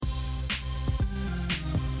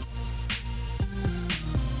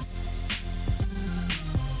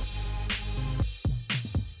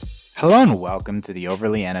Hello and welcome to the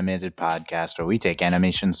Overly Animated podcast, where we take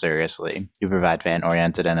animation seriously. We provide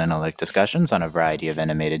fan-oriented and analytic discussions on a variety of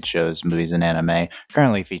animated shows, movies, and anime,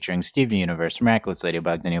 currently featuring Steven Universe, Miraculous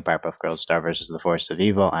Ladybug, the new Powerpuff Girls, Star vs. the Force of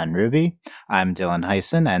Evil, and RWBY. I'm Dylan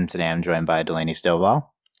Heisen, and today I'm joined by Delaney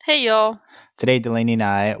Stillwell. Hey, y'all. Today, Delaney and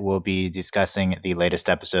I will be discussing the latest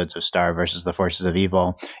episodes of Star vs. the Forces of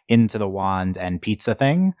Evil, Into the Wand, and Pizza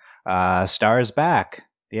Thing. Star is back.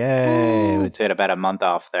 Yay! We took about a month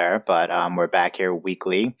off there, but we're back here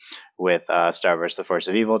weekly with Star vs. the Force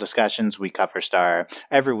of Evil discussions. We cover Star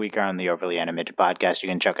every week on the Overly Animated podcast. You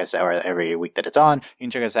can check us out, or every week that it's on. You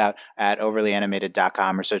can check us out at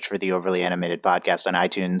overlyanimated.com or search for the Overly Animated podcast on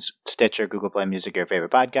iTunes, Stitcher, Google Play Music, your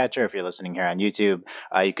favorite podcatcher. If you're listening here on YouTube,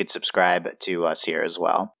 you could subscribe to us here as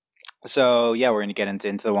well. So, yeah, we're going to get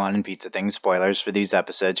into the Wand and Pizza Thing. Spoilers for these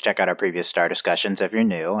episodes. Check out our previous Star discussions if you're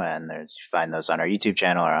new, and you find those on our YouTube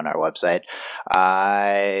channel or on our website.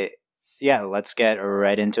 Yeah, let's get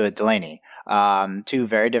right into it. Delaney, two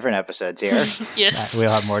very different episodes here. Yes. We'll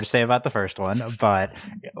have more to say about the first one, but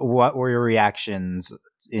what were your reactions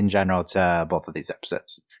in general to both of these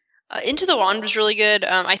episodes? Into the Wand was really good.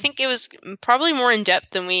 I think it was probably more in depth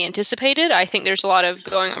than we anticipated. I think there's a lot of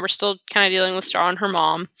going on. We're still kind of dealing with Star and her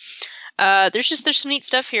mom. There's some neat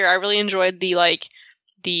stuff here. I really enjoyed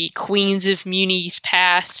the Queens of Muni's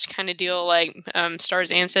past kind of deal,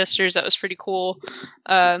 Star's ancestors. That was pretty cool.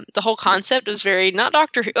 The whole concept was very not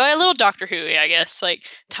Doctor Who, a little Doctor Who, I guess. Like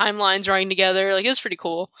timelines running together. It was pretty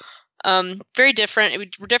cool. Very different.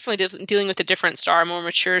 We're definitely dealing with a different Star, more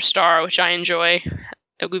mature Star, which I enjoy.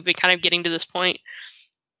 We've been kind of getting to this point.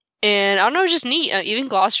 And I don't know, it was just neat. Even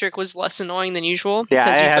Glosstrick was less annoying than usual. Yeah,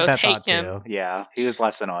 because I we had both that hate thought him. too. Yeah, he was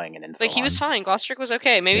less annoying and into the he was fine. Glosstrick was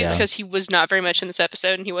okay. Maybe because he was not very much in this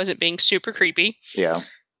episode and he wasn't being super creepy. Yeah.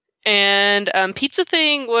 And Pizza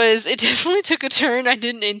Thing it definitely took a turn I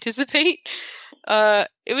didn't anticipate.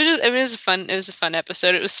 It was a fun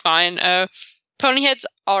episode. It was fine. Ponyhead's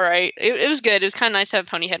alright. It was good. It was kind of nice to have a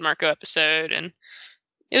Ponyhead Marco episode, and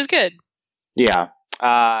it was good. Yeah.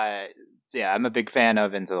 Yeah, I'm a big fan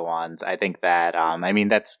of Into the Wands. I think that,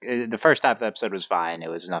 that's the first half of the episode was fine. It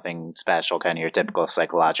was nothing special, kind of your typical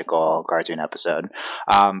psychological cartoon episode.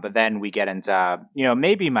 But then we get into,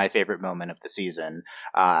 maybe my favorite moment of the season,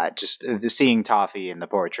 just seeing Toffee in the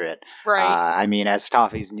portrait. Right. As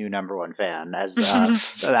Toffee's new number one fan, I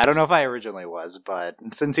don't know if I originally was, but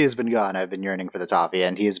since he has been gone, I've been yearning for the Toffee,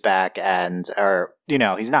 and he is back,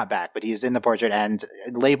 he's not back, but he's in the portrait and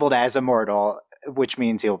labeled as immortal, which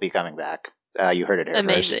means he'll be coming back. You heard it here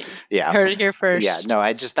Amazing. first. Yeah. Heard it here first. Yeah, no,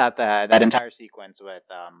 I just thought that entire sequence with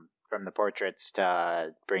from the portraits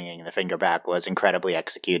to bringing the finger back was incredibly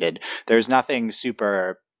executed. There's nothing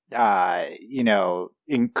super, complex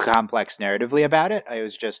narratively about it. It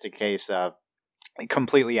was just a case of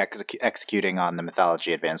completely executing on the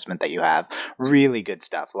mythology advancement that you have. Really good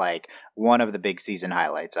stuff. Like, one of the big season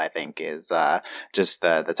highlights, I think, is just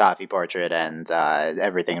the Toffee portrait and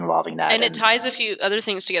everything involving that. And it ties a few other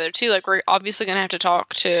things together too. Like, we're obviously going to have to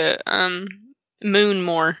talk to Moon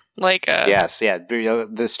more. Yes, yeah.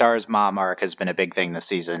 The Star's mom arc has been a big thing this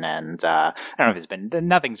season, and I don't know if it's been.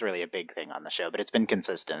 Nothing's really a big thing on the show, but it's been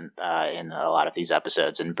consistent in a lot of these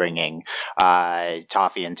episodes. And bringing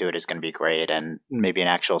Toffee into it is going to be great, and maybe an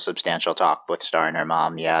actual substantial talk with Star and her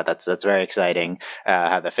mom. Yeah, that's very exciting.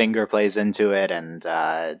 How the finger plays into it, and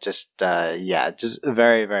just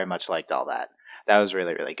very, very much liked all that. That was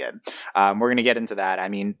really, really good. We're going to get into that.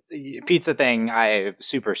 Pizza Thing, I'm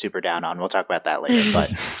super, super down on. We'll talk about that later.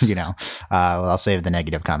 But, I'll save the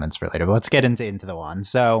negative comments for later. But let's get into the Wand.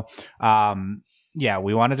 So,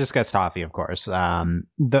 we want to discuss Toffee, of course.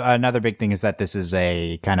 Another big thing is that this is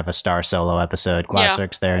a kind of a Star solo episode.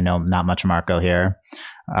 Glosstrick's there. No, not much Marco here.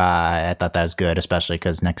 I thought that was good, especially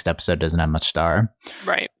because next episode doesn't have much Star.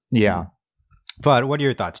 Right. Yeah. But what are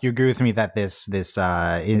your thoughts? Do you agree with me that this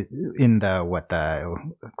in the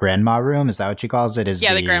grandma room, is that what she calls it?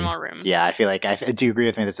 The grandma room. Yeah, I feel like do you agree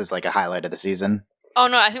with me? This is like a highlight of the season. Oh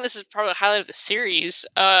no, I think this is probably a highlight of the series.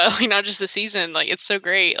 Not just the season. It's so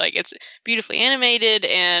great. It's beautifully animated,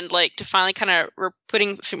 and to finally we're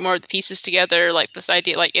putting more of the pieces together. This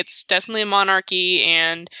idea, it's definitely a monarchy,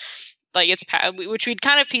 and which we'd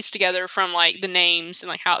kind of pieced together from the names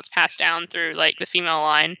and how it's passed down through the female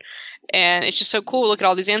line. And it's just so cool. Look at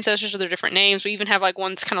all these ancestors with their different names. We even have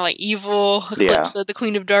one that's kind of evil, Eclipse, the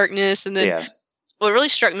Queen of Darkness. And then what really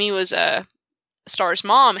struck me was Star's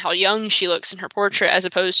mom, how young she looks in her portrait as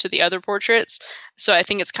opposed to the other portraits. So I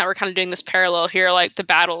think we're kind of doing this parallel here. The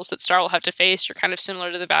battles that Star will have to face are kind of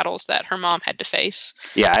similar to the battles that her mom had to face.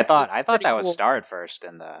 Yeah, I thought that was Star at first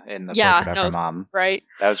in the portrait of her mom. Right.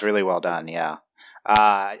 That was really well done. Yeah.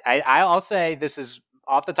 I'll say this is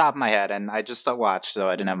off the top of my head, and I just watched, so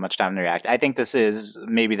I didn't have much time to react. I think this is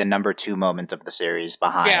maybe the number 2 moment of the series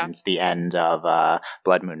behind the end of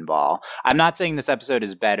Blood Moon Ball. I'm not saying this episode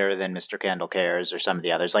is better than Mr. Candle Cares or some of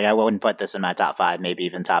the others. Like, I wouldn't put this in my top 5, maybe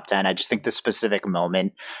even top 10. I just think this specific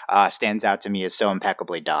moment stands out to me as so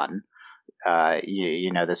impeccably done.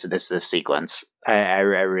 This sequence. I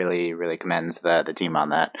really commend the team on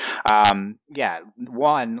that.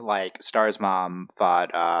 One, like, Star's mom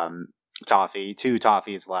fought Toffee. 2,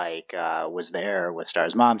 Toffee's was there with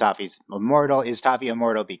Star's mom. Toffee's immortal. Is Toffee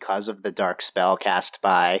immortal because of the dark spell cast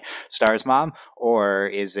by Star's mom, or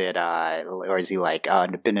is he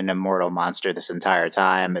been an immortal monster this entire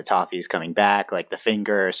time? Toffee's coming back, like the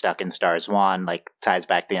finger stuck in Star's wand, like ties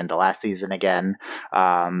back the end of last season again.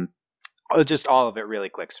 Just all of it really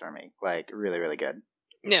clicks for me. Like, really, really good.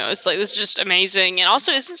 No, it's like, this is just amazing. And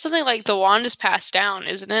also, isn't something like the wand is passed down,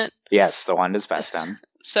 isn't it? Yes, the wand is passed down.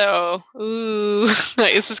 So,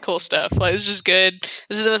 like, this is cool stuff. Like, this is just good.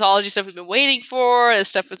 This is the mythology stuff we've been waiting for. The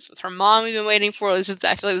stuff with her mom we've been waiting for. I feel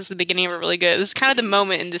like this is the beginning of a really good. This is kind of the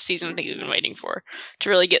moment in this season I think we've been waiting for to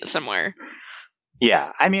really get somewhere.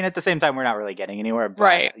 Yeah, I mean, at the same time, we're not really getting anywhere. But,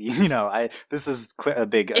 right. This is a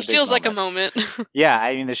big. It feels like a moment. Yeah,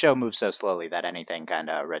 I mean, the show moves so slowly that anything kind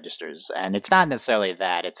of registers, and it's not necessarily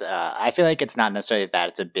that. It's. I feel like it's not necessarily that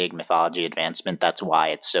it's a big mythology advancement. That's why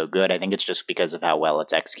it's so good. I think it's just because of how well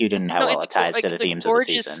it's executed and how well it ties to the themes of the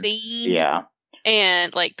season. Scene. Yeah.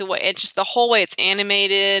 And like the way it's just the whole way it's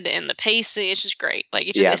animated and the pacing, it's just great. Like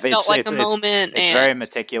it felt like a moment. It's very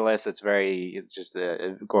meticulous. It's very just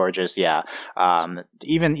gorgeous. Yeah.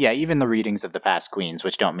 Even the readings of the past queens,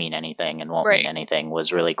 which don't mean anything and won't mean anything,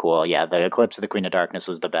 was really cool. Yeah, the eclipse of the Queen of Darkness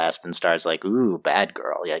was the best, and Star's like, "Ooh, bad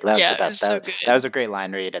girl." Yeah, that was the best. That was a great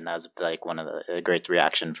line read, and that was like one of the great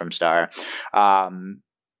reaction from Star.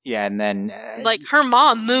 Yeah, and then like her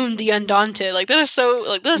mom mooned the Undaunted. Like that is so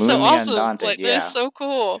awesome. Undaunted, like that is so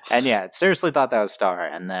cool. And seriously thought that was Star.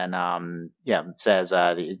 And then it says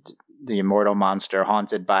the immortal monster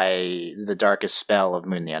haunted by the darkest spell of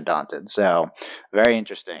Moon the Undaunted. So very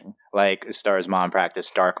interesting. Like, Star's mom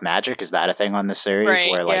practiced dark magic. Is that a thing on this series?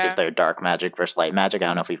 Right, where is there dark magic versus light magic? I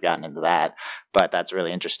don't know if we've gotten into that, but that's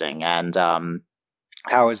really interesting. And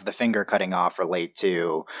how does the finger cutting off relate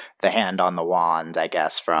to the hand on the wand, I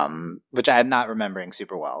guess, from which I'm not remembering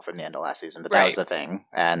super well from the end of last season, but that was a thing.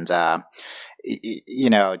 And, the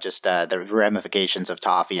ramifications of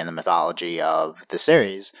Toffee and the mythology of the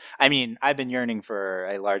series. I mean, I've been yearning for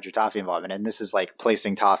a larger Toffee involvement, and this is like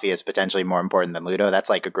placing Toffee as potentially more important than Ludo. That's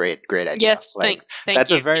like a great idea. Yes, like, thank that's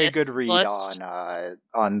you. A very good read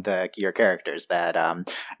on your characters. That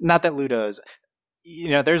not that Ludo's.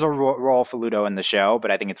 There's a role for Ludo in the show,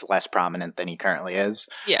 but I think it's less prominent than he currently is.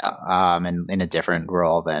 Yeah. And in a different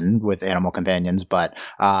role than with Animal Companions. But,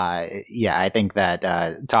 I think that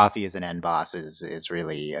Toffee as an end boss is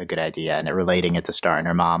really a good idea, and relating it to Star and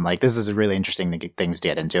her mom. Like, this is a really interesting things to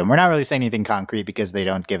get into. And we're not really saying anything concrete because they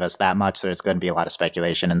don't give us that much, so it's going to be a lot of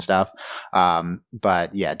speculation and stuff.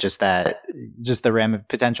 But yeah, just the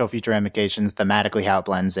potential future ramifications, thematically how it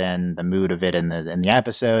blends in, the mood of it in the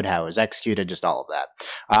episode, how it was executed, just all of that.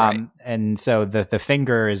 And so the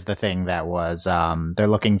finger is the thing that was they're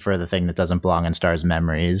looking for the thing that doesn't belong in Star's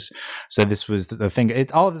memories. So this was the finger.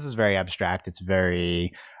 All of this is very abstract. It's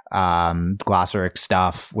very glossaric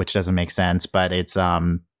stuff, which doesn't make sense, but it's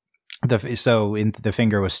the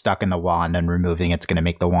finger was stuck in the wand, and removing it's going to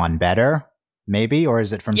make the wand better, maybe, or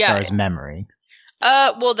is it from Star's memory?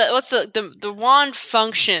 Well, the wand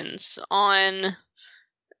functions on.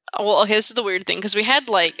 Well, okay, this is the weird thing, because we had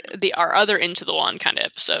like our other Into the Wand kind of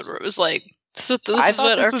episode where it was like I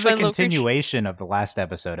thought this was a continuation of the last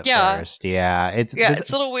episode at first. Yeah, it's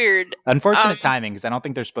a little weird. Unfortunate timing, because I don't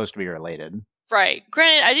think they're supposed to be related. Right.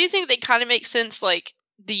 Granted, I do think they kind of make sense. Like,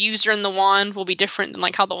 the user in the wand will be different than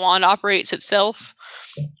like how the wand operates itself.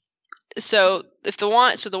 So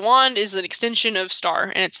the wand is an extension of Star,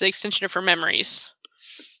 and it's the extension of her memories.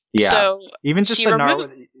 Yeah. So even just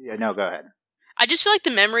no, go ahead. I just feel like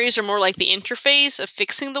the memories are more like the interface of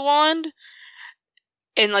fixing the wand.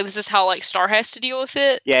 And like this is how like Star has to deal with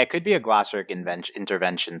it. Yeah, it could be a glossaric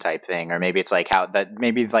intervention type thing, or maybe it's like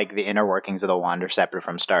maybe like the inner workings of the wand are separate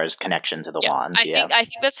from Star's connection to the wand. I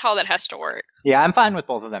think that's how that has to work. Yeah, I'm fine with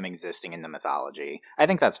both of them existing in the mythology. I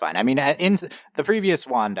think that's fine. I mean, in the previous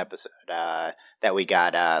wand episode that we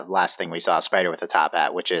got, last thing we saw, Spider with the Top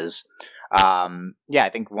Hat, which is. I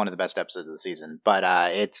think one of the best episodes of the season, but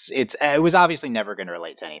it was obviously never going to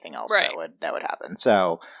relate to anything else that would happen.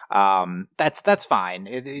 So That's fine.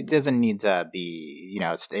 It doesn't need to be,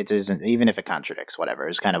 it isn't, even if it contradicts whatever.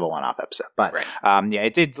 It's kind of a one-off episode, but yeah,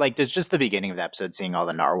 it did, like, there's just the beginning of the episode, seeing all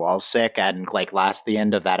the narwhals sick, and like the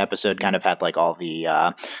end of that episode kind of had like all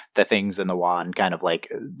the things in the wand kind of like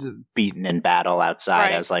beaten in battle outside.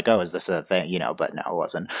 Right. I was like, oh, is this a thing? But no, it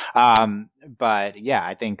wasn't. But yeah,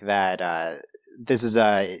 I think that this is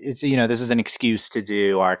this is an excuse to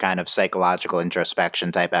do our kind of psychological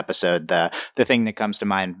introspection type episode. The thing that comes to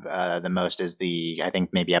mind the most is I think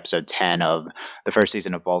maybe episode 10 of the first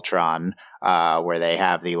season of Voltron, where they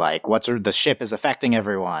have the like, the ship is affecting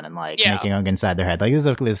everyone, and like making them inside their head. Like this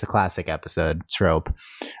is a classic episode trope,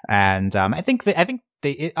 and I think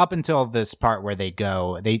they up until this part where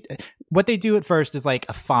what they do at first is like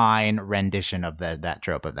a fine rendition of that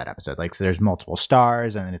trope of that episode. Like, so there's multiple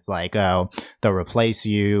stars, and then it's like, oh, they'll replace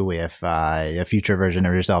you with a future version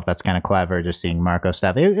of yourself. That's kind of clever, just seeing Marco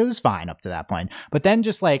stuff. It was fine up to that point. But then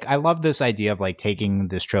just like, I love this idea of like taking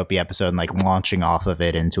this tropey episode and like launching off of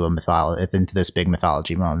it into into this big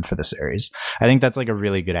mythology moment for the series. I think that's like a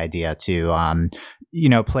really good idea to,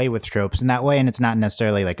 play with tropes in that way. And it's not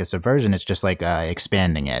necessarily like a subversion. It's just like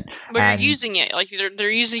expanding it. But you're using it, like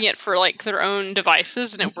they're using it for like their own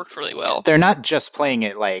devices, and it worked really well. They're not just playing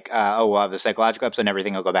it like, we'll have the psychological episode and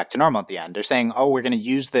everything will go back to normal at the end. They're saying, oh, we're going to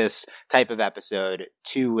use this type of episode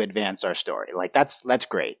to advance our story. Like that's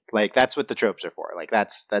great. Like that's what the tropes are for. Like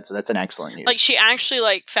that's an excellent use. Like she actually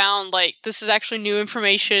like found like this is actually new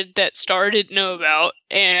information that Star didn't know about,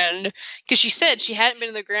 and because she said she hadn't been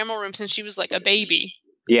in the grandma room since she was like a baby.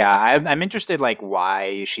 Yeah, I'm interested, like,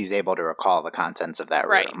 why she's able to recall the contents of that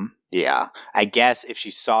room. Right. Yeah, I guess if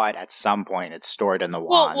she saw it at some point, it's stored in the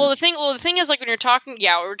wand. Well, the thing is, like, when you're talking,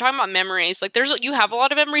 we're talking about memories. Like, you have a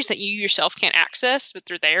lot of memories that you yourself can't access, but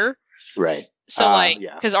they're there. Right. So,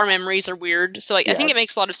 because our memories are weird. So, like, I think it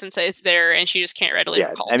makes a lot of sense that it's there and she just can't readily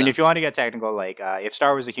recall I mean, them. if you want to get technical, like, if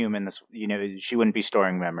Star was a human, she wouldn't be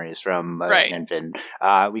storing memories from an infant.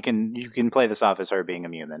 You can play this off as her being a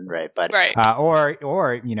human, right? But, or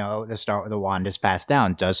the wand is passed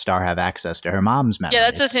down. Does Star have access to her mom's memories? Yeah,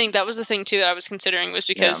 that's the thing. That was the thing, too, that I was considering, was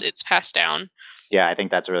because it's passed down. Yeah, I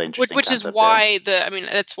think that's a really interesting Which is why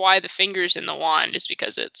that's why the fingers in the wand is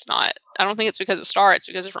because it's not, I don't think it's because of Star, it's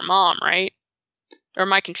because of her mom, right? Or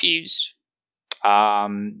am I confused?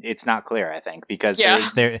 It's not clear, I think, because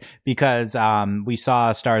we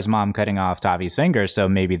saw Star's mom cutting off Toffee's fingers, so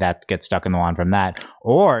maybe that gets stuck in the wand from that.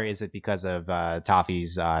 Or is it because of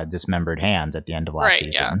Toffee's dismembered hands at the end of last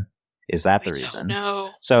season? Yeah. Is that the reason? No.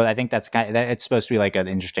 So I think that's it's supposed to be like an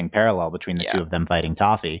interesting parallel between the two of them fighting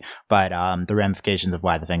Toffee, but the ramifications of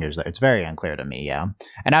why the fingers there, it's very unclear to me. Yeah,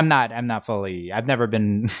 and I've never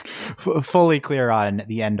been fully clear on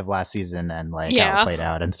the end of last season and like how it played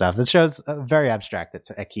out and stuff. This show's very abstract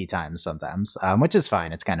at key times sometimes, which is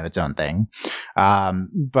fine. It's kind of its own thing,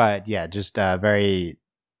 but yeah, just very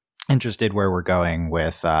interested where we're going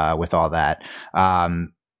with all that.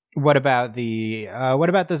 What about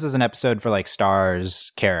this as an episode for like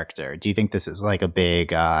Star's character? Do you think this is like a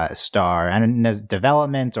big Star and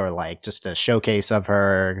development, or like just a showcase of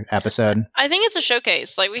her episode? I think it's a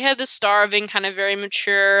showcase. Like, we had this Star being kind of very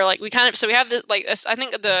mature. Like, we have this, like, I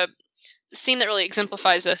think the scene that really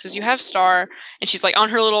exemplifies this is you have Star and she's like on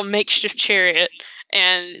her little makeshift chariot,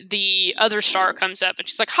 and the other Star comes up and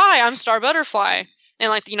she's like, "Hi, I'm Star Butterfly," and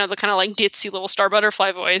like, the kind of like ditzy little Star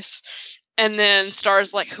Butterfly voice. And then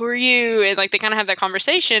Star's like, "Who are you?" And like they kind of have that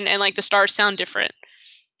conversation, and like the stars sound different.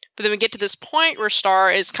 But then we get to this point where Star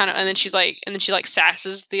is kind of, and then she like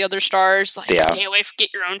sasses the other stars, like, "Stay away,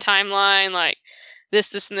 get your own timeline," like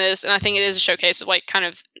this, and this. And I think it is a showcase of like kind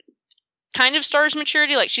of Star's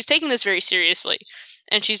maturity. Like, she's taking this very seriously,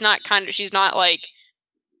 and she's not like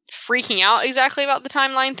freaking out exactly about the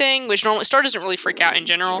timeline thing, which normally Star doesn't really freak out in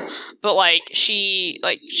general, but like she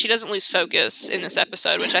doesn't lose focus in this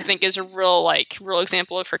episode, which I think is a real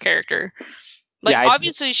example of her character. Like,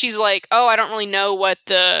 obviously she's like, "Oh, I don't really know what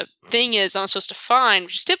the thing is I'm supposed to find,"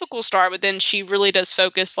 which is typical Star, but then she really does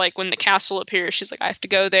focus. Like, when the castle appears, she's like, "I have to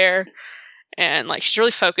go there," and like she's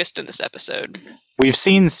really focused in this episode. We've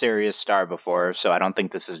seen Sirius Star before, so I don't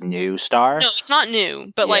think this is new Star. No, it's not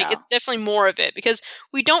new, but like it's definitely more of it, because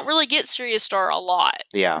we don't really get Sirius Star a lot.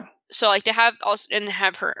 Yeah. So like to have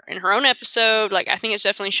her in her own episode, like I think it's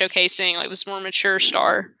definitely showcasing like this more mature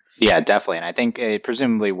Star. Yeah, definitely, and I think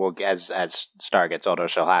presumably will as Star gets older,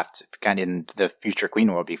 she'll have to kind of, in the future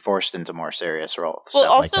Queen will be forced into more serious roles.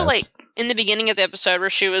 Well, also like in the beginning of the episode where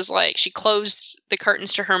she was like, she closed the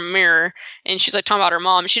curtains to her mirror and she's like talking about her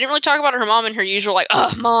mom. She didn't really talk about her mom in her usual like,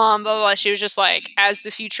 "Oh, mom, blah blah blah." She was just like, "As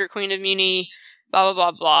the future Queen of Muni, blah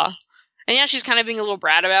blah blah blah." And yeah, she's kind of being a little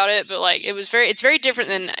brat about it, but like it's very different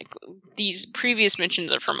than these previous mentions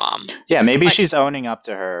of her mom. Yeah, maybe she's owning up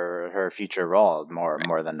to her future role more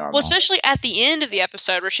than normal. Well, especially at the end of the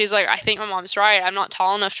episode where she's like, I think my mom's right. I'm not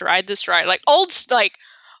tall enough to ride this ride. Like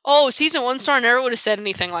season 1 Star never would have said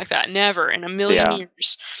anything like that. Never in a million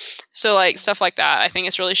years. So like stuff like that, I think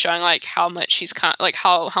it's really showing like how much she's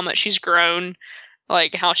how much she's grown,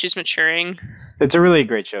 like how she's maturing. It's a really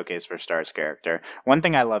great showcase for Star's character. One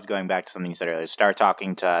thing I loved, going back to something you said earlier, Star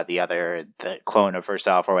talking to the clone of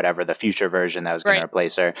herself or whatever, the future version that was going to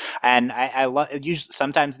replace her. And I love,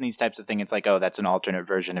 sometimes in these types of things, it's like, oh, that's an alternate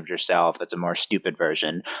version of yourself. That's a more stupid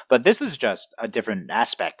version. But this is just a different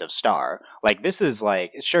aspect of Star. Like, this is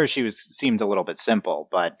like, sure, seemed a little bit simple,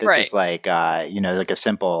 but this is like, like a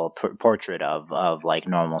simple portrait of like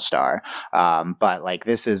normal Star. But like,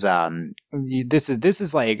 this is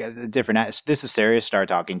like a different, this is serious Star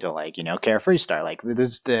talking to like, carefree Star. Like,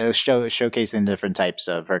 this is the showcasing different types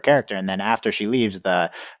of her character. And then after she leaves, the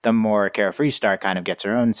more carefree Star kind of gets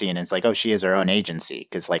her own scene. And it's like, oh, she has her own agency,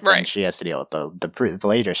 because like then she has to deal with the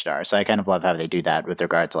later Star. So I kind of love how they do that with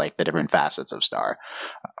regard to like the different facets of Star.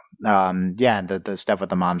 The stuff with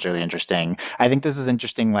the mom's really interesting. I think this is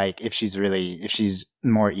interesting, like if she's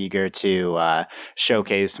more eager to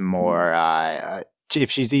showcase more if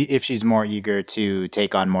she's more eager to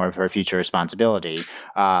take on more of her future responsibility,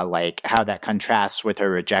 like how that contrasts with her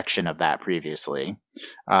rejection of that previously.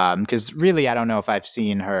 Because really, I don't know if I've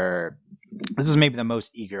seen her. This is maybe the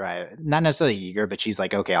most eager, not necessarily eager, but she's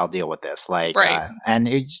like, okay, I'll deal with this. Like, and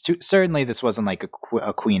certainly this wasn't like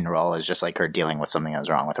a queen role. It's just like her dealing with something that was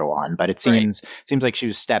wrong with her wand. But it seems like she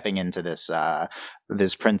was stepping into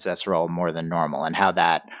this princess role more than normal, and how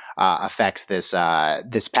that affects this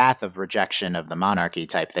path of rejection of the monarchy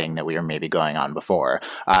type thing that we were maybe going on before.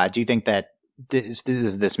 Do you think that does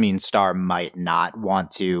this mean Star might not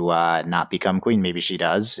want to not become queen? Maybe she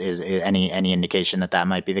does. Is any indication that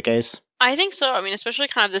might be the case? I think so. I mean, especially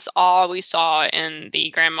kind of this awe we saw in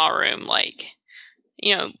the grandma room, like,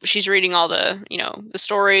 she's reading all the, the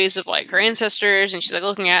stories of like her ancestors, and she's like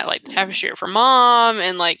looking at like the tapestry of her mom,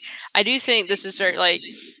 and like I do think this is very like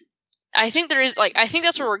I think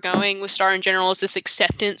that's where we're going with Star in general, is this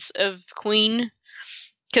acceptance of queen,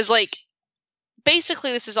 because like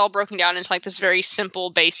basically this is all broken down into like this very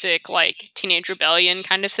simple, basic like teenage rebellion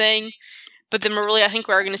kind of thing, but then I think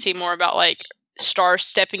we're going to see more about like Star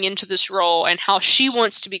stepping into this role and how she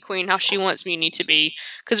wants to be queen, how she wants Muni to be,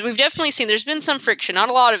 because we've definitely seen there's been some friction, not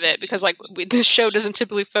a lot of it, because like this show doesn't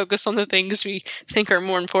typically focus on the things we think are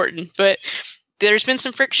more important, but there's been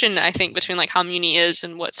some friction, I think, between like how Muni is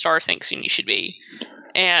and what Star thinks Muni should be.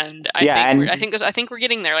 And I think we're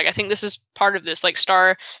getting there. Like, I think this is part of this. Like,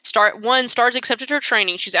 Star's accepted her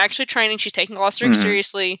training. She's actually training. She's taking Glossary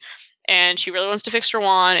seriously, and she really wants to fix her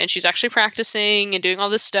wand. And she's actually practicing and doing all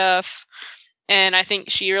this stuff. And I think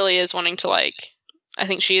she really is wanting to I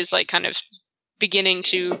think she is like kind of beginning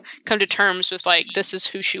to come to terms with like this is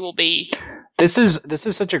who she will be. This is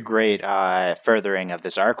such a great furthering of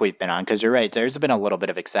this arc we've been on, because you're right. There's been a little bit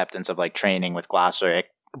of acceptance of like training with Glossary.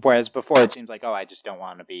 Whereas before it seems like, oh, I just don't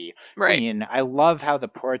want to be queen. I love how the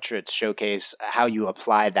portraits showcase how you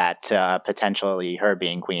apply that to potentially her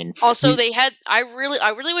being queen. Also, I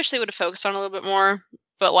really wish they would have focused on a little bit more,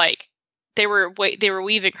 but like they were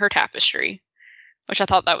weaving her tapestry, which I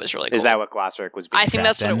thought that was really cool. Is that what Glossary was being I think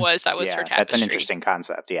that's what it was. That was her tapestry. That's an interesting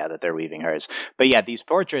concept, that they're weaving hers. But yeah, these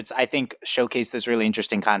portraits, I think, showcase this really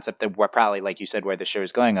interesting concept that we're probably, like you said, where the show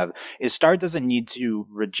is going is Star doesn't need to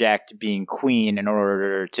reject being queen in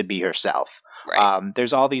order to be herself. Right.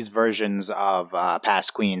 There's all these versions of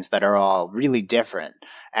past queens that are all really different.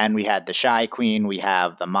 And we had the Shy Queen, we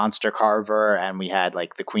have the Monster Carver, and we had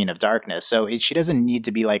like the Queen of Darkness. So she doesn't need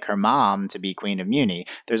to be like her mom to be Queen of Muni.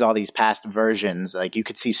 There's all these past versions. Like you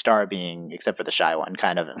could see Star being, except for the Shy one,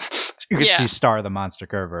 kind of. You could see Star the Monster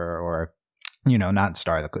Carver, or not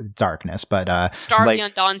Star the Darkness, but Star like, the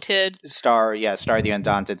Undaunted. Star the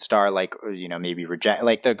Undaunted. Star like maybe reject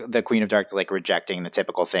like the Queen of Darkness, like rejecting the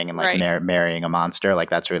typical thing and like marrying a monster. Like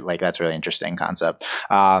that's really interesting concept.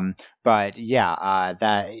 But yeah,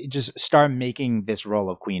 that just Star making this role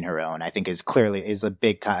of queen her own, I think is a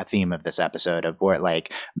big theme of this episode, of where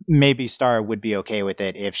like maybe Star would be okay with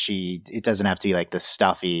it if it doesn't have to be like the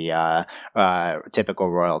stuffy, typical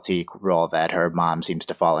royalty role that her mom seems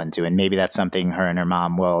to fall into, and maybe that's something her and her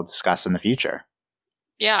mom will discuss in the future.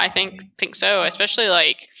 Yeah, I think so. Especially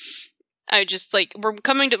like, I just like we're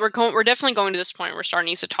definitely going to this point where Star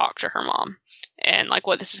needs to talk to her mom and like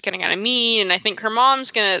what this is going to mean. And I think her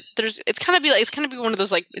mom's it's kind of be one of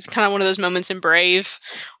those like, it's kind of one of those moments in Brave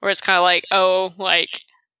where it's kind of like, oh, like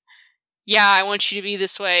yeah, I want you to be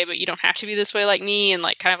this way, but you don't have to be this way like me, and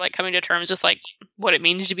like kind of like coming to terms with like what it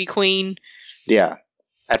means to be queen. Yeah.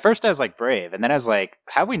 At first I was like Brave, and then I was like,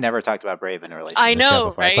 have we never talked about Brave in relation I to the show know,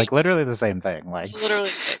 before? right? It's like literally the same thing. Like It's literally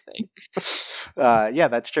the same thing. Yeah,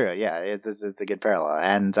 that's true. Yeah, it's a good parallel.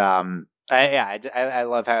 And I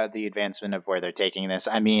love how the advancement of where they're taking this.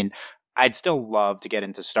 I mean, I'd still love to get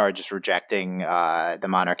into Star just rejecting the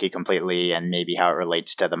monarchy completely, and maybe how it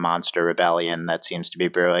relates to the monster rebellion that seems to be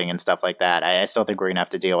brewing and stuff like that. I still think we're gonna have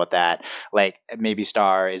to deal with that. Like maybe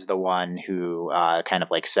Star is the one who kind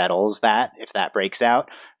of like settles that if that breaks out,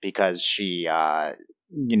 because she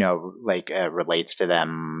relates to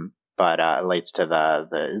them, but relates to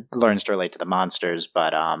the learns to relate to the monsters,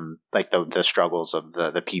 but like the struggles of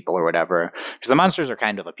the people or whatever, because the monsters are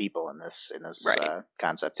kind of the people in this Right.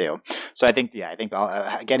 concept too. So I think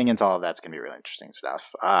getting into all of that's gonna be really interesting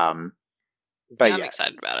stuff. But Yeah, I'm yeah,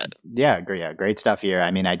 excited about it. yeah, great stuff here. I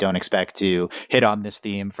mean, I don't expect to hit on this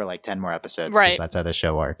theme for like 10 more episodes, because Right. that's how the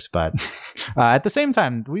show works. But at the same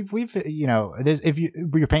time, we've there's, if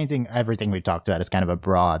you're painting everything we've talked about as kind of a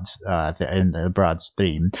broad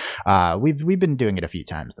theme. We've been doing it a few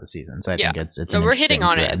times this season, so I think it's So we're hitting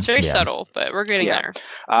on it. thread. It's very Yeah. subtle, but we're getting there.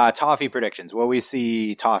 Toffee predictions. Will we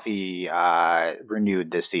see Toffee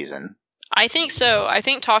renewed this season? I think so. I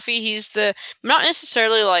think Toffee, he's not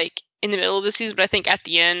necessarily like in the middle of the season, but I think at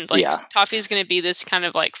the end, like Yeah. Toffee's going to be this kind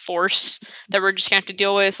of like force that we're just going to have to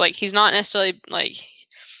deal with. Like he's not necessarily like,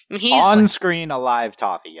 I mean, he's On like, screen alive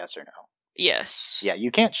Toffee, yes or no? yes. Yeah,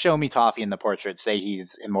 you can't show me Toffee in the portrait, say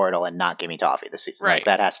he's immortal, and not give me Toffee this season. Right. Like,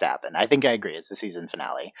 that has to happen. I think I agree. It's the season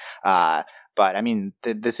finale. But I mean,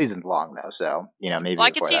 the season's long though, so maybe. Well,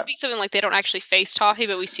 I could see that. it being something like they don't actually face Toffee,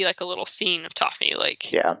 but we see like a little scene of Toffee.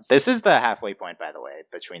 Like, Yeah, this is the halfway point, by the way,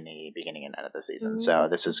 between the beginning and end of the season. So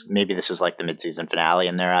this was like the mid-season finale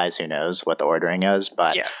in their eyes. Who knows what the ordering is?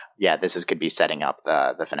 But yeah, could be setting up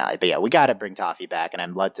the finale. But yeah, we got to bring Toffee back, and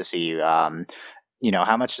I'd love to see.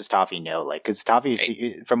 How much does Toffee know? Like, because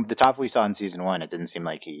Toffee, from the Toffee we saw in season 1, it didn't seem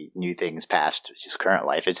like he knew things past his current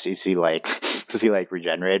life. Does he like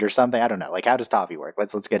regenerate or something? I don't know. Like, how does Toffee work?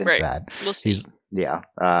 Let's get into that. We'll see.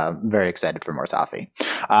 Very excited for more Toffee.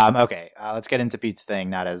 Okay, let's get into Pete's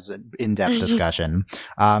thing, not as in-depth discussion.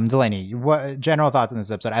 Delaney, what general thoughts on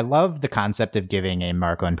this episode? I love the concept of giving a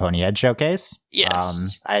Marco and Ponyhead showcase.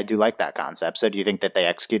 Yes. I do like that concept. So do you think that they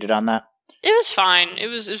executed on that? It was fine. It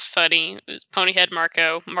was funny. It was Ponyhead,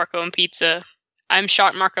 Marco and Pizza. I'm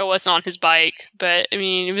shocked Marco wasn't on his bike, but I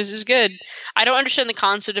mean, it was good. I don't understand the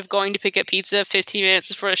concept of going to pick up pizza 15 minutes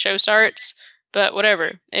before the show starts, but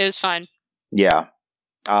whatever. It was fine. Yeah.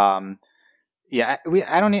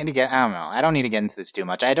 I don't need to get. I don't know. I don't need to get into this too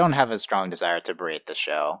much. I don't have a strong desire to berate the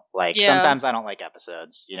show. Like sometimes I don't like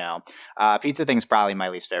episodes. Pizza Thing's probably my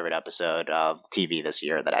least favorite episode of TV this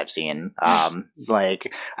year that I've seen.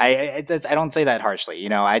 Like I don't say that harshly.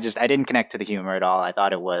 I didn't connect to the humor at all. I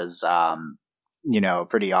thought it was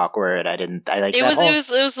pretty awkward. It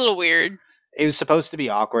was a little weird. It was supposed to be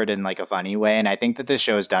awkward in like a funny way, and I think that this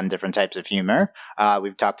show has done different types of humor.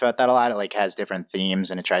 We've talked about that a lot. It like has different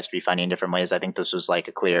themes and it tries to be funny in different ways. I think this was like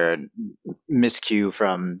a clear miscue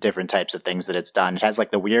from different types of things that it's done. It has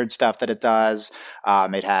like the weird stuff that it does.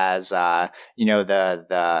 It has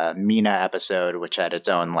the Mina episode, which had its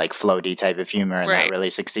own like floaty type of humor, and that really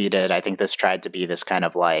succeeded. I think this tried to be this kind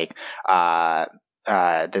of like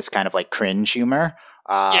cringe humor.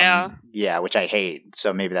 Which I hate.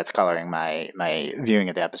 So maybe that's coloring my viewing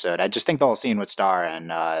of the episode. I just think the whole scene with Star and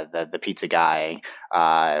the pizza guy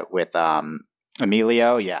with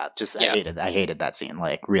Emilio, I hated that scene.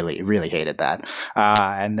 Like really, really hated that.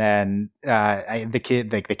 And then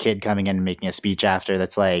the kid coming in and making a speech after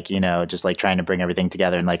that's like, just like trying to bring everything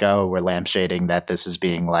together and like, oh, we're lampshading that this is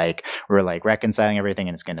being like, we're like reconciling everything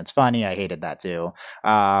and it's funny. I hated that too.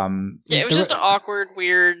 It was just an awkward,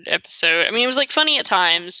 weird episode. I mean, it was like funny at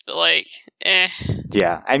times, but like, eh.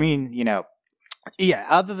 Yeah, I mean,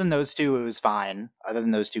 other than those two, it was fine. Other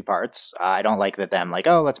than those two parts, I don't like that them like,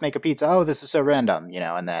 oh, let's make a pizza. Oh, this is so random,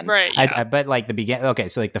 and then but like the beginning. Okay,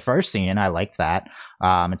 so like the first scene, I liked that.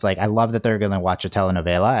 It's like I love that they're going to watch a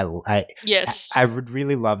telenovela. I would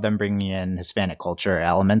really love them bringing in Hispanic culture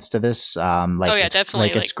elements to this. Definitely.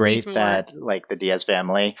 Like it's great that like the Diaz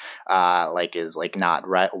family, is like not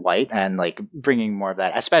white, and like bringing more of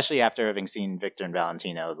that, especially after having seen Victor and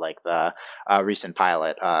Valentino, like the recent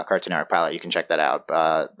pilot, Cartoon Network pilot. You can check that out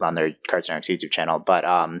on their Cartoon Network's YouTube channel. But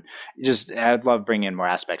I'd love bringing in more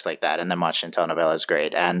aspects like that, and then watching telenovela is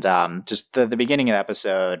great. And just the beginning of the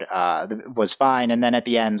episode was fine, and then at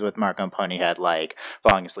the end with Marco and Ponyhead like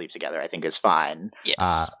falling asleep together, I think is fine.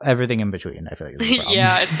 Yes. Everything in between, I feel like is a problem.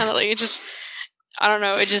 Yeah, it's kind of like it just. I don't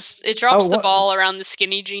know. It drops the ball around the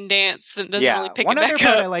skinny jean dance that doesn't really pick it back up. One other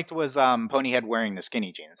part I liked was Ponyhead wearing the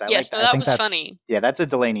skinny jeans. That was funny. Yeah, that's a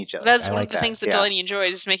Delaney joke. That's one of the things that Delaney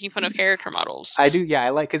enjoys, is making fun of character models. I do, yeah. I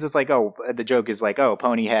like, because it's like, oh, the joke is like, oh,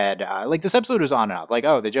 Ponyhead. Like, this episode was on and off. Like,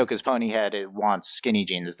 oh, the joke is Ponyhead wants skinny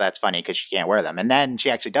jeans. That's funny because she can't wear them, and then she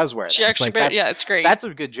actually does wear them. It's great. That's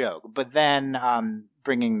a good joke. But then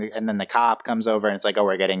and then the cop comes over and it's like, oh,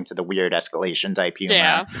 we're getting to the weird escalation type humor.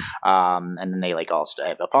 Yeah. And then they like all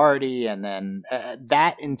have a party, and then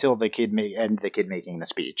that until the kid making the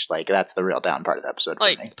speech. Like, that's the real down part of the episode.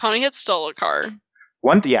 Like, for me. Ponyhead stole a car.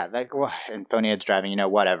 And Ponyhead's driving,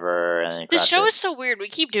 whatever. And this show is so weird. We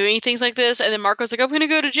keep doing things like this, and then Marco's like, I'm going to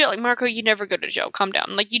go to jail. Like, Marco, you never go to jail. Calm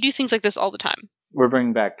down. Like, you do things like this all the time. We're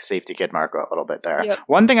bringing back Safety Kid Marco a little bit there. Yep.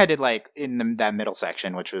 One thing I did like in that middle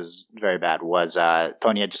section, which was very bad, was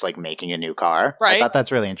Ponyhead just like making a new car. Right. I thought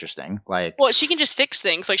that's really interesting. Like, well, she can just fix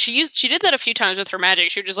things. Like, she did that a few times with her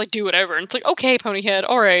magic. She would just like do whatever, and it's like, okay, Ponyhead,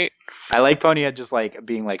 all right. I like Ponyhead just like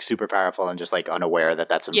being like super powerful and just like unaware that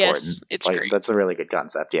that's important. Yes, it's like, great. That's a really good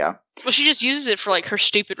concept. Yeah. Well, she just uses it for like her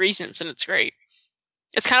stupid reasons, and it's great.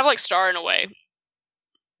 It's kind of like Star in a way.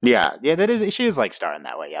 Yeah, that is. She is like Star in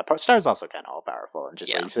that way. Yeah, Star's also kind of all powerful and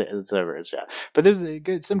just like it's yeah. But there's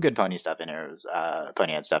some good pony stuff in here.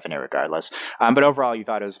 Ponyhead stuff in here, regardless. But overall, you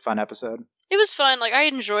thought it was a fun episode. It was fun. Like, I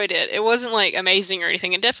enjoyed it. It wasn't like amazing or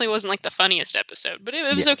anything. It definitely wasn't like the funniest episode, but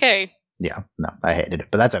it was okay. Yeah, no, I hated it,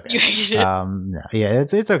 but that's okay. You hated it? Yeah,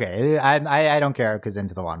 it's okay. I don't care because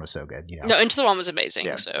Into the Wand was so good. No, Into the Wand was amazing.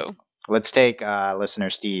 Yeah. So. Let's take listener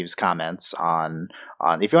Steve's comments on.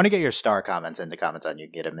 If you want to get your Star comments in the comments on, you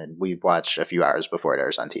can get them in. We've watched a few hours before it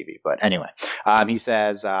airs on TV, but anyway, he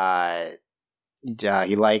says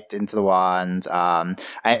he liked Into the Wand.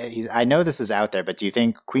 I know this is out there, but do you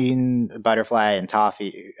think Queen Butterfly and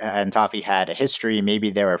Toffee had a history? Maybe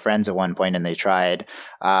they were friends at one point and they tried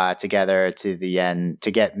together to the end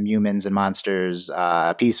to get humans and monsters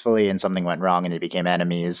peacefully, and something went wrong and they became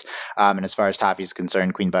enemies. And as far as Toffee's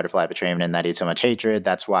concerned, Queen Butterfly betrayed him and that he had so much hatred.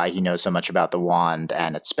 That's why he knows so much about the wand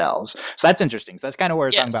and its spells. So that's interesting. So that's kind of where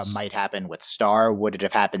we're talking about might happen with Star. Would it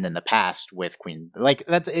have happened in the past with Queen? Like,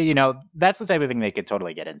 that's that's the type of thing they could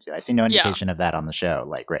totally get into. I see no indication of that on the show,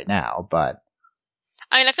 like right now, but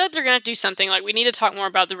I mean, I feel like they're gonna do something. Like, we need to talk more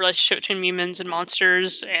about the relationship between humans and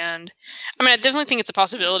monsters, and I mean, I definitely think it's a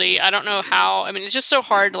possibility. I don't know how. I mean, it's just so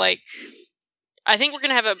hard. Like, I think we're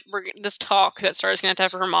gonna have this talk that Star's gonna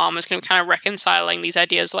have for her mom is gonna be kind of reconciling these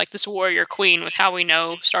ideas, like this warrior queen, with how we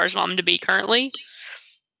know Star's mom to be currently.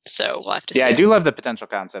 So we'll have to see. Yeah, I do love the potential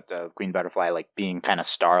concept of Queen Butterfly like being kind of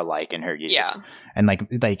Star-like in her youth. Yeah. And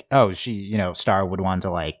like oh, she, Star would want to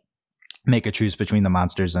like make a truce between the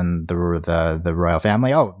monsters and the royal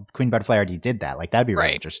family. Oh, Queen Butterfly already did that. Like, that'd be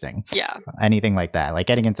really interesting. Yeah. Anything like that. Like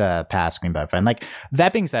getting into past Queen Butterfly. And like,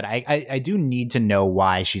 that being said, I do need to know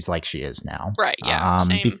why she's like she is now. Right. Yeah.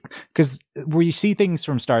 Same. Because we see things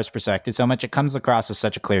from Star's perspective so much, it comes across as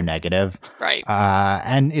such a clear negative. Right.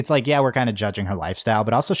 And it's like, yeah, we're kind of judging her lifestyle,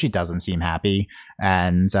 but also she doesn't seem happy.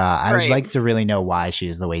 And I would like to really know why she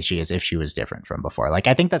is the way she is if she was different from before. Like,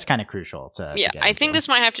 I think that's kind of crucial to get I think this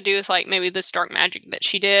might have to do with like maybe this dark magic that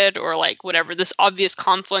she did, or like whatever, this obvious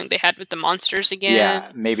conflict they had with the monsters again.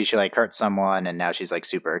 Yeah, maybe she like hurt someone and now she's like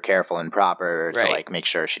super careful and proper to like make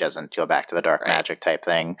sure she doesn't go back to the dark magic type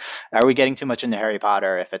thing. Are we getting too much into Harry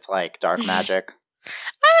Potter if it's like dark magic?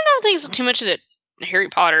 I don't think it's too much of it. Harry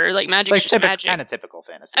Potter, like magic, it's like magic. Kind of typical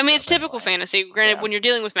fantasy. I mean, it's typical fantasy. Granted, when you're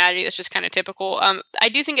dealing with magic, that's just kind of typical. I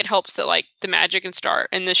do think it helps that like the magic and Star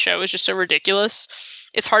in this show is just so ridiculous.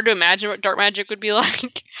 It's hard to imagine what dark magic would be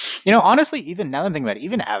like. Honestly, even now that I'm thinking about it,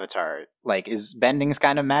 even Avatar, like, is bending is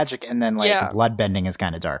kind of magic, and then like blood bending is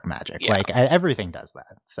kind of dark magic. Like, everything does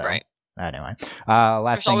that. So. Right. Anyway,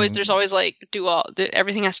 there's always like dual.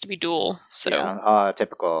 Everything has to be dual. So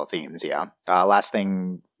typical themes. Yeah. Last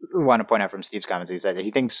thing I want to point out from Steve's comments, he said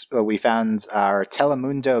he thinks we found our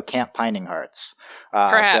Telemundo Camp Pining Hearts.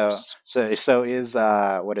 Perhaps. So is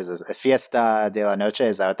what is this? A Fiesta de la Noche?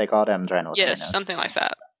 Is that what they called it? I'm trying to look. Yes, something like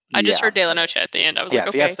that. I just heard De La Noche at the end. I was like,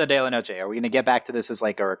 okay. Fiesta de la Noche. Are we going to get back to this as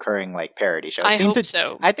like a recurring like parody show? I hope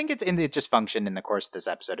so. I think it just functioned in the course of this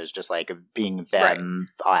episode as just like being them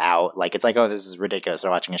out. Like, it's like, oh, this is ridiculous.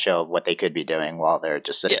 They're watching a show of what they could be doing while they're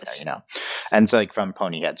just sitting there, And so like from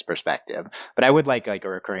Ponyhead's perspective. But I would like a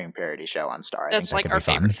recurring parody show on Star. That's like our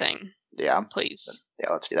favorite thing. Yeah. Please.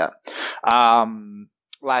 Yeah, let's do that.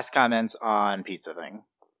 Last comments on Pizza Thing.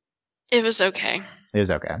 It was okay. It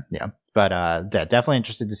was okay. Yeah. But definitely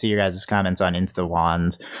interested to see your guys' comments on Into the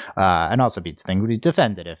Wand, and also Beats things.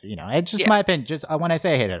 Defend it if it's just my opinion. Just when I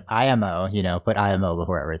say I hate it, IMO, put IMO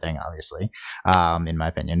before everything, obviously, in my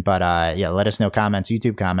opinion. But let us know comments,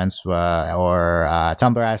 YouTube comments, or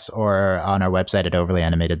Tumblr, or on our website at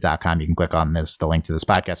overlyanimated.com. You can click on the link to this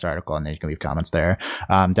podcast article, and then you can leave comments there.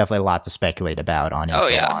 Definitely a lot to speculate about on Into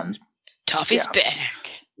the Wand. Toffee's back.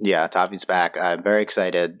 Yeah, Toffee's back. I'm very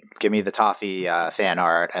excited. Give me the Toffee fan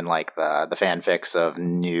art and like the fanfics of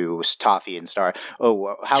new Toffee and Star.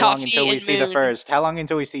 Oh, how long until we see the first? How long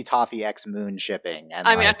until we see Toffee X Moon shipping? And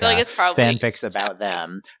I feel like it's probably fanfics about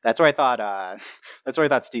them. That's where I thought. That's where I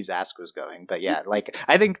thought Steve's ask was going. But yeah, like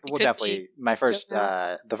I think we'll definitely my first.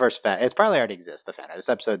 The first fan. It probably already exists. The fan art. This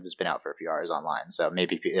episode has been out for a few hours online, so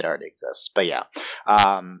maybe it already exists. But yeah,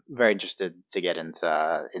 very interested to get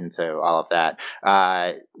into all of that.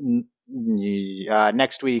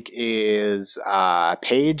 Next week is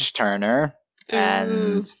Paige Turner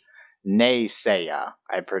and Naysaya.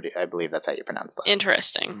 I believe that's how you pronounce that.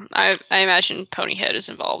 Interesting. I imagine Ponyhead is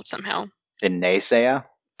involved somehow. In Naysaya?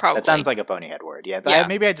 Probably. That sounds like a Ponyhead word. Yeah.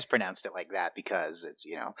 Maybe I just pronounced it like that because it's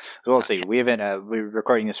we'll see. We haven't. We're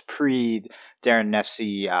recording this pre Darren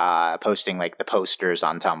Nefsey posting like the posters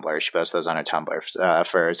on Tumblr. She posts those on her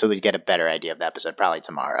Tumblr so we get a better idea of the episode probably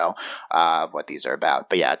tomorrow of what these are about.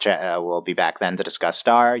 But yeah, we'll be back then to discuss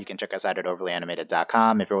Star. You can check us out at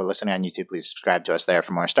overlyanimated.com. If you're listening on YouTube, please subscribe to us there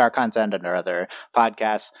for more Star content and our other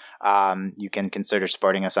podcasts. You can consider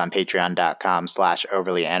supporting us on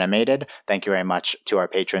patreon.com/overlyanimated. Thank you very much to our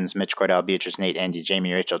patrons, Mitch Cordell, Beatrice, Nate, Andy,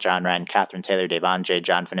 Jamie, Rachel, John, Ryan, Catherine, Taylor, Devon, Jay,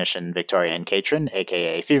 John Finishin, Victoria, and Katrin,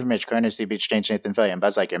 aka Fever Mitch, Corner, C Beach, Change, Nathan, Philly, and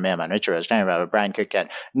Buzz Like Your Man, Richard Rose, Diamond Robert, Brian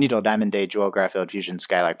Cookcat, Needle, Diamond Day, Joel, Garfield, Fusion,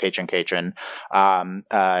 Skylark, Patron, Katrin,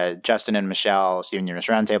 Justin and Michelle. Steven Universe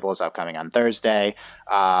Roundtable is upcoming on Thursday.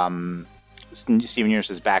 Steven Universe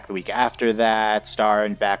is back the week after that. Star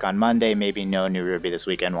and back on Monday. Maybe no new Ruby this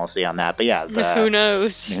weekend. We'll see on that. But yeah, who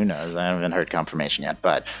knows? Who knows? I haven't heard confirmation yet.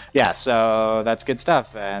 But yeah, so that's good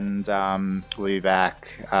stuff. And we'll be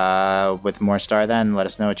back with more Star then. Let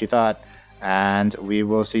us know what you thought. And we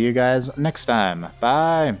will see you guys next time.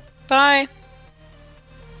 Bye. Bye.